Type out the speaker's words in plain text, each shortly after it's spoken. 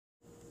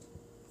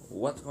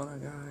What's going on,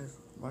 guys?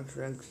 Mark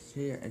Rex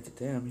here, and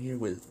today I'm here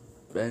with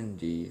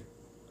Benji.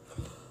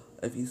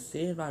 If you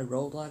seen my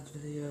Roblox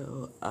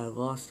video, I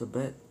lost a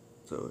bet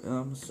to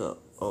him,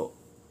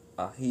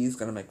 he's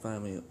gonna make fun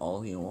of me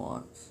all he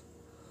wants.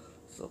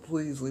 So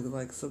please leave a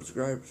like,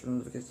 subscribe, turn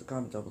notifications,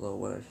 comment down below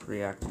what I should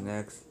react to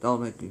next. That'll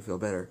make me feel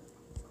better.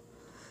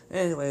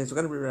 Anyways, we're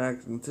gonna be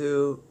reacting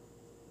to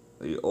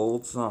the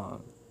old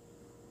song.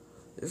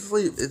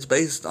 It's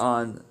based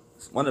on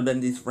one of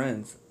Benji's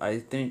friends, I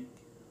think,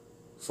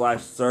 /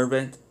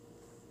 servant,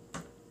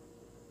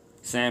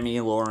 Sammy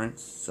and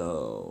Lawrence.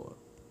 So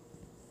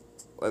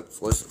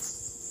let's listen.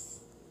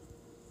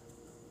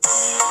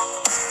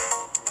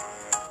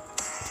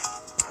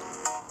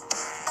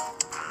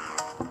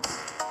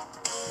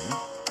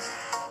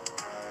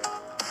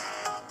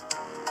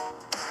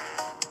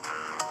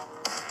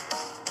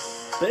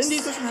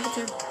 Benji doesn't have a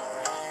turn.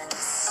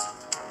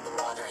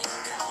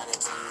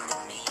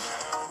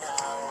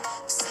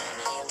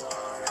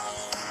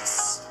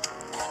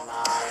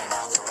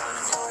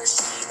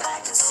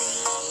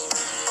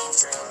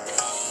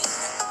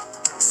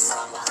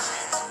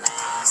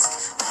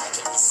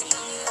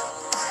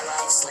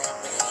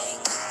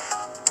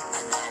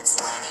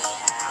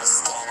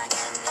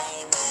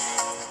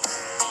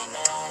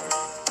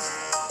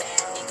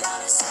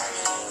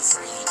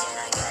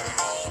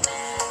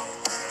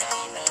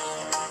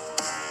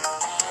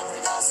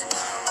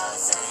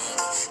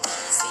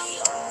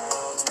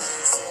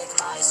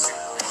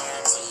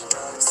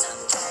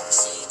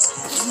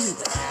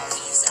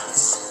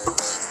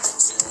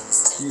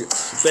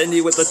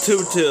 Benji with the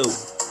tutu.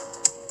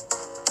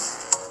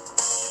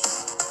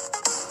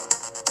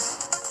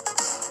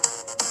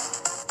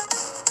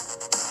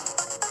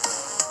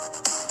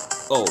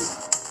 Oh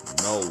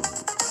no,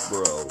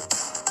 bro.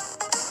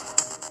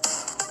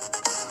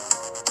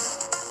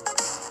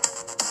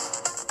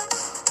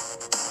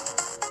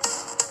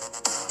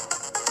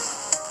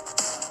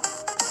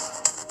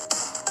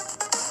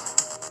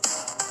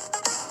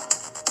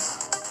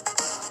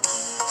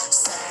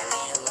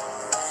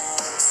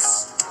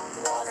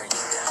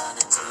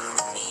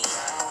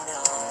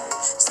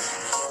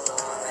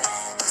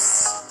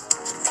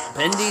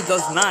 Benji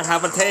does not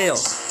have a tail.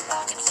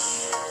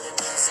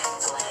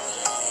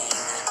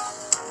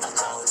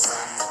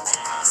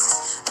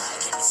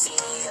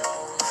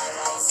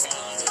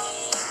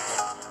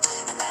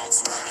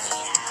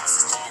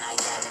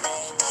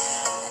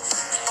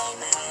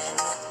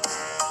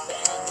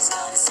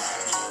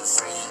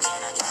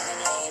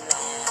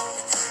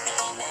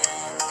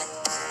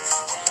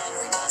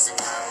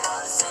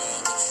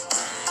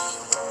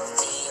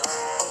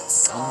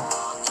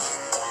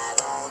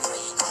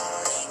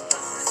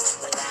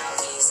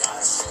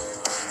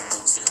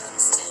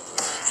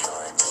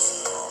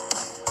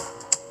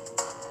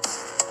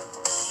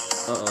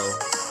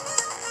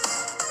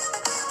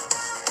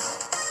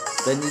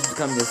 Benji's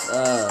become this,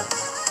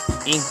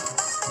 ink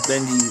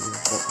Benji.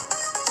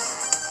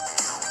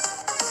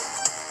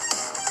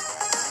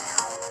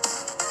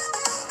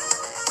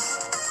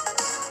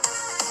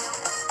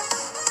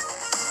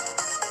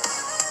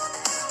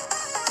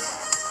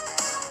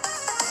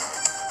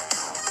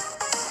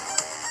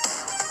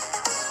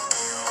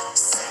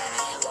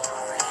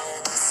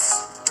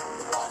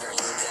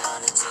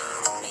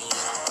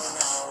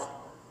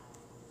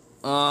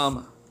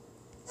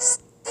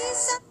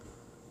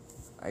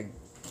 I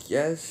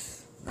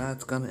guess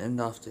that's gonna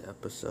end off the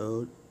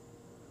episode.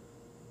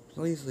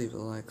 Please leave a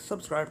like,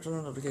 subscribe, turn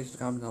on notifications,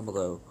 comment down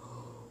below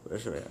what I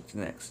should react to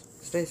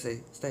next. Stay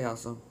safe, stay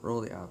awesome,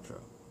 roll the outro.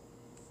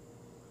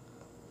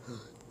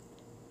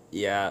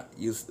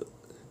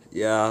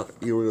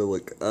 You were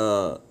like,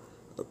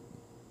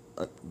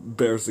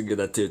 embarrassing to get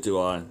that tutu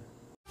on.